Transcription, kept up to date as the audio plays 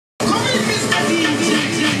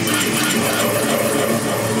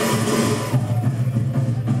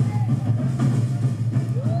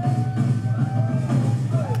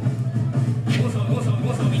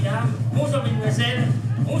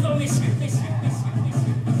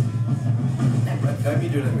Amis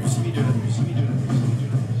de la musique,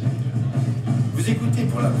 vous écoutez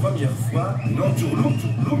pour la première fois l'entourloupe.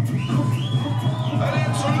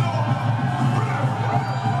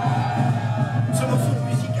 Ce morceau de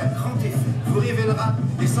musique à grand effet vous révélera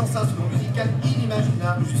des sensations musicales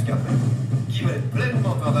inimaginables jusqu'à présent, qui mettent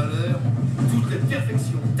pleinement en valeur toutes les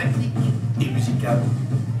perfections techniques et musicales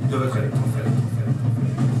de votre électrophène.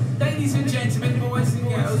 Ladies and gentlemen, boys and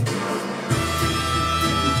girls.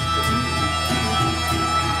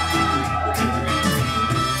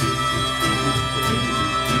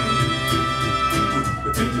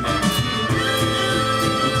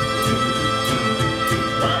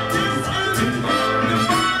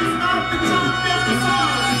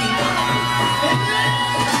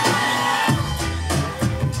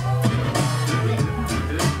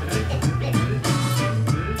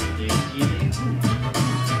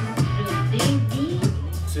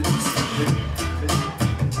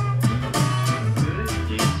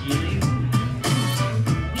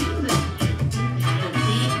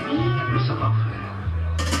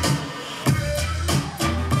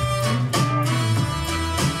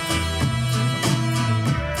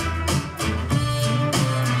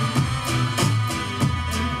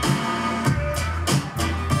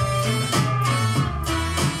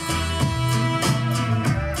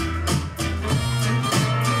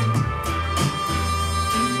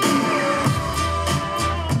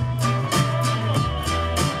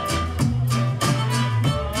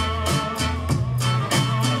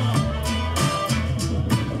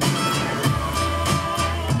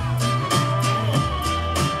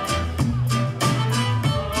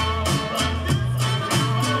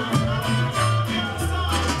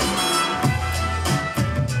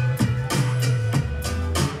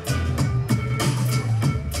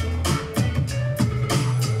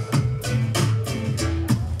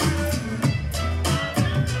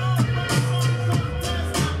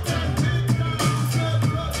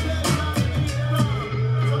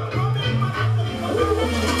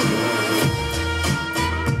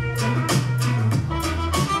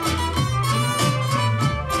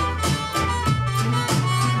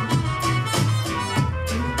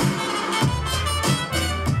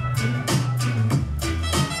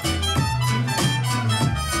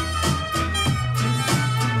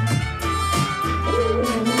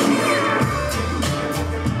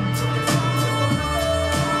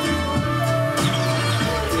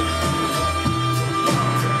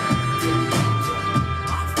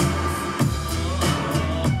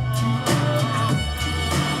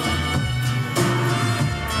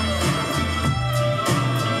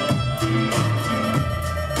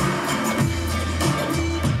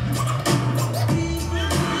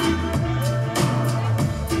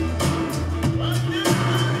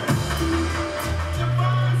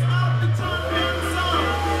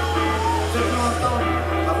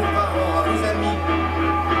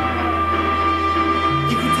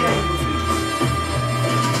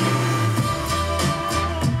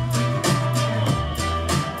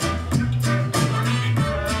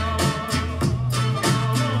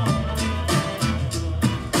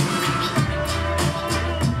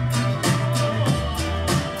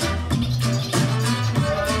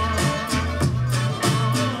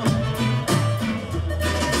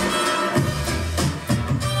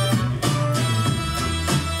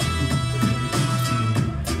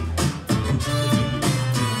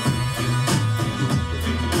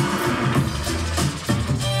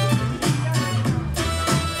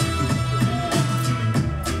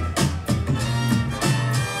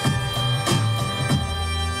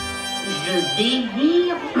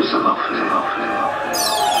 désir le savoir-faire.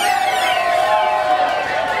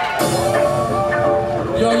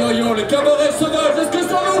 Yo, le cabaret sauvage, est-ce que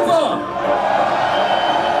ça va ou pas?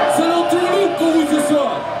 C'est l'entourloupe pour vous ce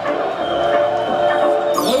soir.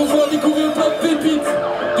 On va vous faire découvrir plein de pépites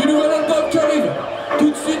du nouvel album qui arrive.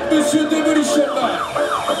 Tout de suite, Monsieur Demolition Man.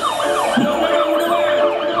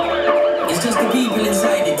 It's just the people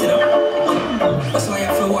inside it, you know. That's why you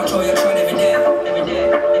have to watch how you're trying every day.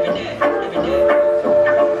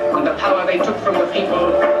 And the power they took from the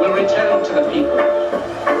people will return to the people.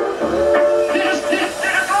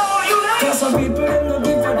 Cause some people them no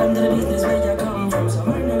give for them to the business where you come from. Some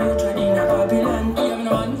are no tried in a Babylon. Even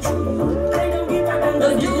one true. They don't give for them to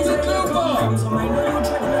the business where you come from. Some are no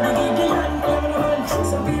tried in a Gideon. Even one true.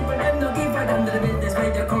 Some people them no give for them to the business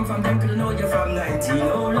where you come from. Them could know you from 19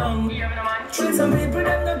 oh long. Some people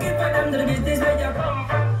them no give for them to the business.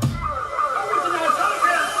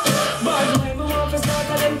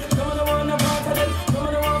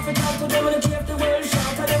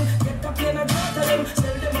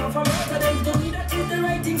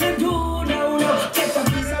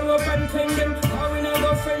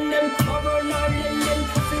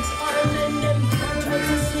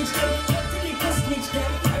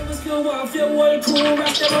 whole crew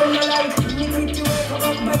rock them on the light. Me with you come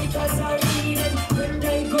up by cause I read them. When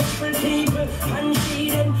they go for people and see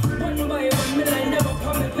them. One by one me line them up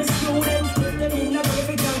and make me slew them. Put them in a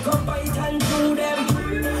grave, can come bite and chew them.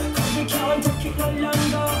 Cause we can't take it no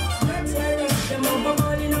longer. That's why rush them over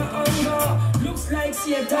all in a hunger. Looks like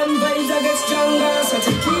Satan vibes a get stronger. So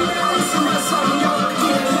take it and listen to some young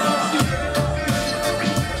killer.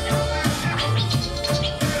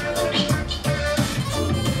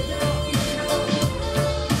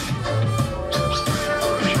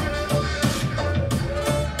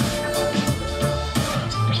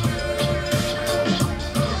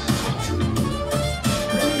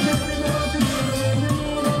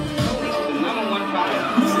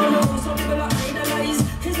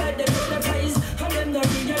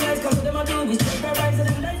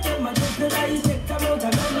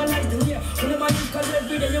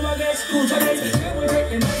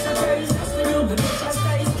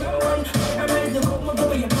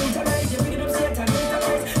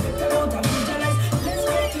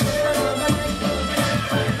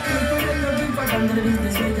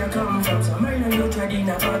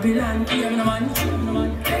 They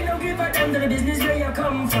don't give a damn to the business where you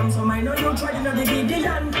come from. So I know you try to know the big deal.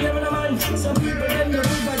 Some people them don't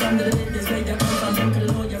give a damn to the business where you come from. Them can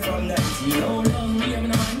know you from that. How long you have no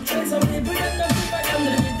man? Some people them don't give a damn to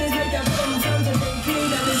the business where you come from. So they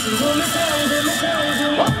kid and listen to me sound, to me sound.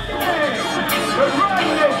 We're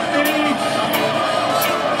running this city.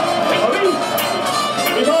 Police,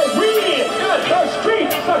 because we got the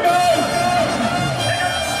streets, suckers.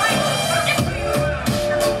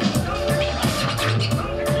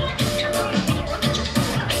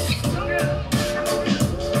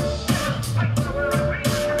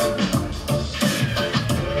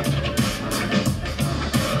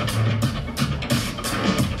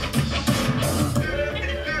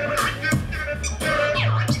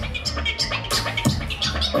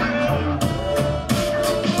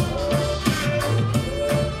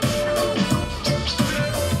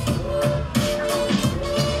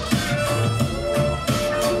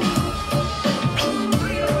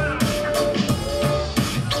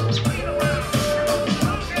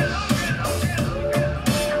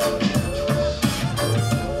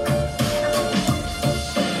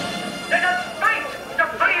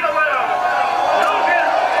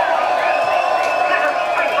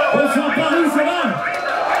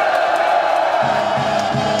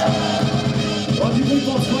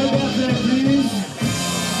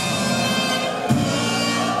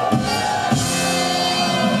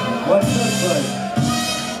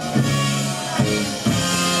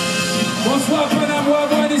 Bonsoir, madame, on va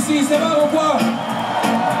voir ici, ça va ou quoi?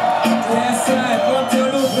 Yes, I want to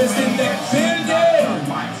look this in the building.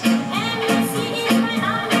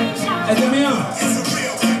 Et bien,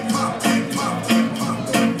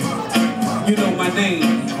 you know my name.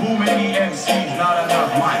 Too many MCs, not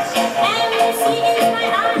enough mics.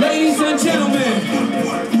 Ladies and gentlemen.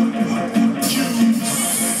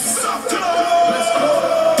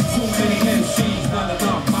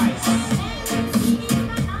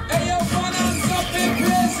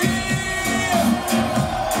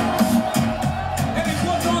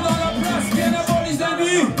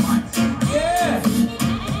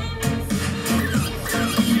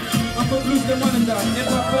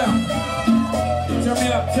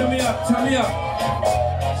 Turn me up, turn me up.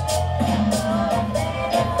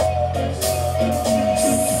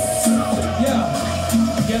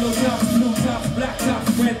 Yeah. Yellow tops, blue tops, black tops,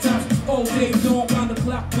 red tops. All day long round the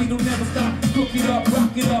clock, we don't never stop. Cook it up,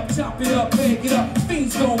 rock it up, chop it up, bake it up.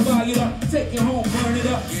 Fiends gon' buy it up, take it home, burn it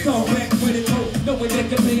up. Come back with it, no way they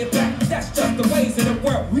can pay it back. That's just the ways of the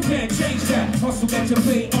world, we can't change that. Hustle that you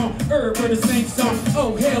pay on, herb with the same song.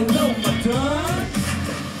 Oh hell no, my done.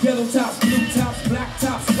 Yellow tops, blue tops, black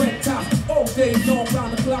tops, red tops. All day long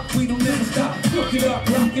round the clock, we don't never stop. Cook it up,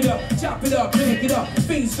 rock it up, chop it up, bake it up.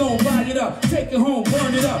 Fiends gon' buy it up, take it home,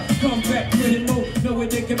 burn it up. Come back with it, move, know where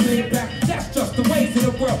they can pay it back. That's just the ways of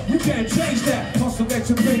the world, you can't change that. Hustle that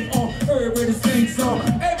you pay on, herb with the same song.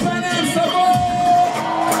 Hey, my name's Savage.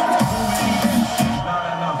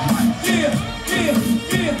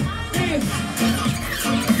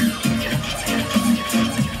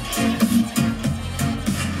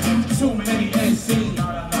 Too many MCs,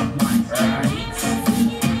 not enough mics.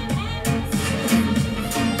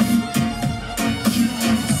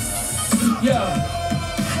 Yeah.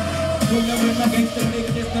 Pull up with my gangster click,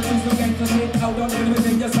 this nothing so gangster shit. Out on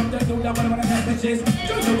everything, just something to do, down what I have to chase.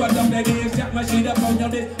 Just do what I'm begging, shot my shit up on your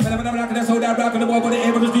list. But I'm rocking that soda, rocking the boy, but the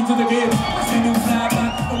air with the street to the game. I see you fly by,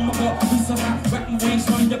 oh my god, we so hot, rapping wings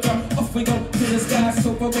on your girl. Off we go to the sky,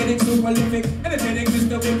 so poetic, so prolific, energetic,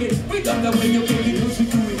 Mr. Wicked. We love the way you kick it, push it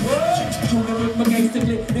to it.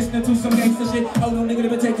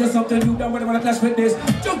 but let's with this.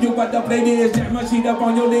 Show you what the play is. Jack my sheet up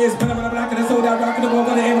on your list. But I'm black and the soda, rockin' the walk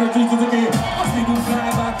on the air, the trees to the kid. Watch me do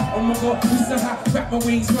fly by. Oh my god, we so hot. Wrap my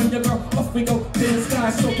wings, run your girl. Off we go. To the sky,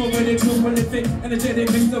 so poetic, so prolific. Energetic,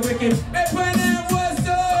 Mr. Wicked. And when it was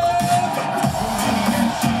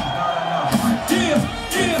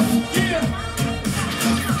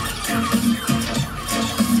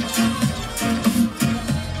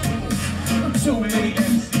too many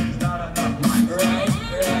MCs, not enough mics. Right.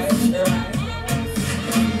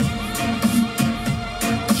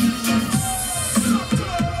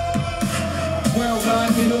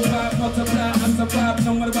 Worldwide, middle five, multiply, I survive.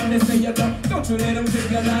 No matter what they say, you don't you let them take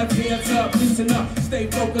your life. Hands up, listen up, stay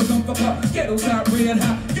focused, don't fuck up. Ghetto's hot, red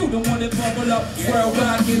hot, you don't want it bubble up.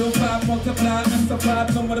 Worldwide, middle five, multiply, I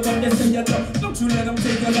survive. No matter what they say, you don't you let them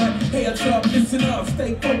take your life. Hands up, listen up,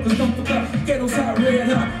 stay focused, don't fuck up. Ghetto's hot, red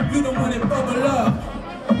hot, you don't want it bubble up.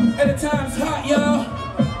 And the time's hot, y'all.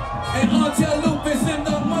 And Until Loop is in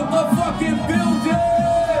the motherfucking building.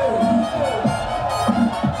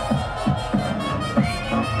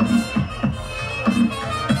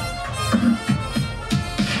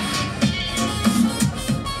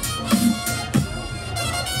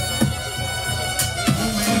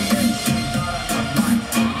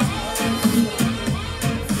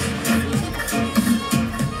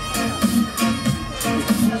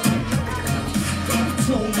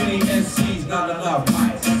 Too many MCs, not enough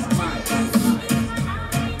mics.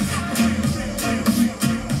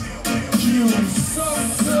 You suck.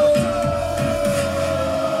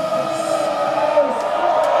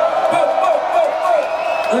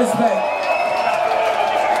 Respect.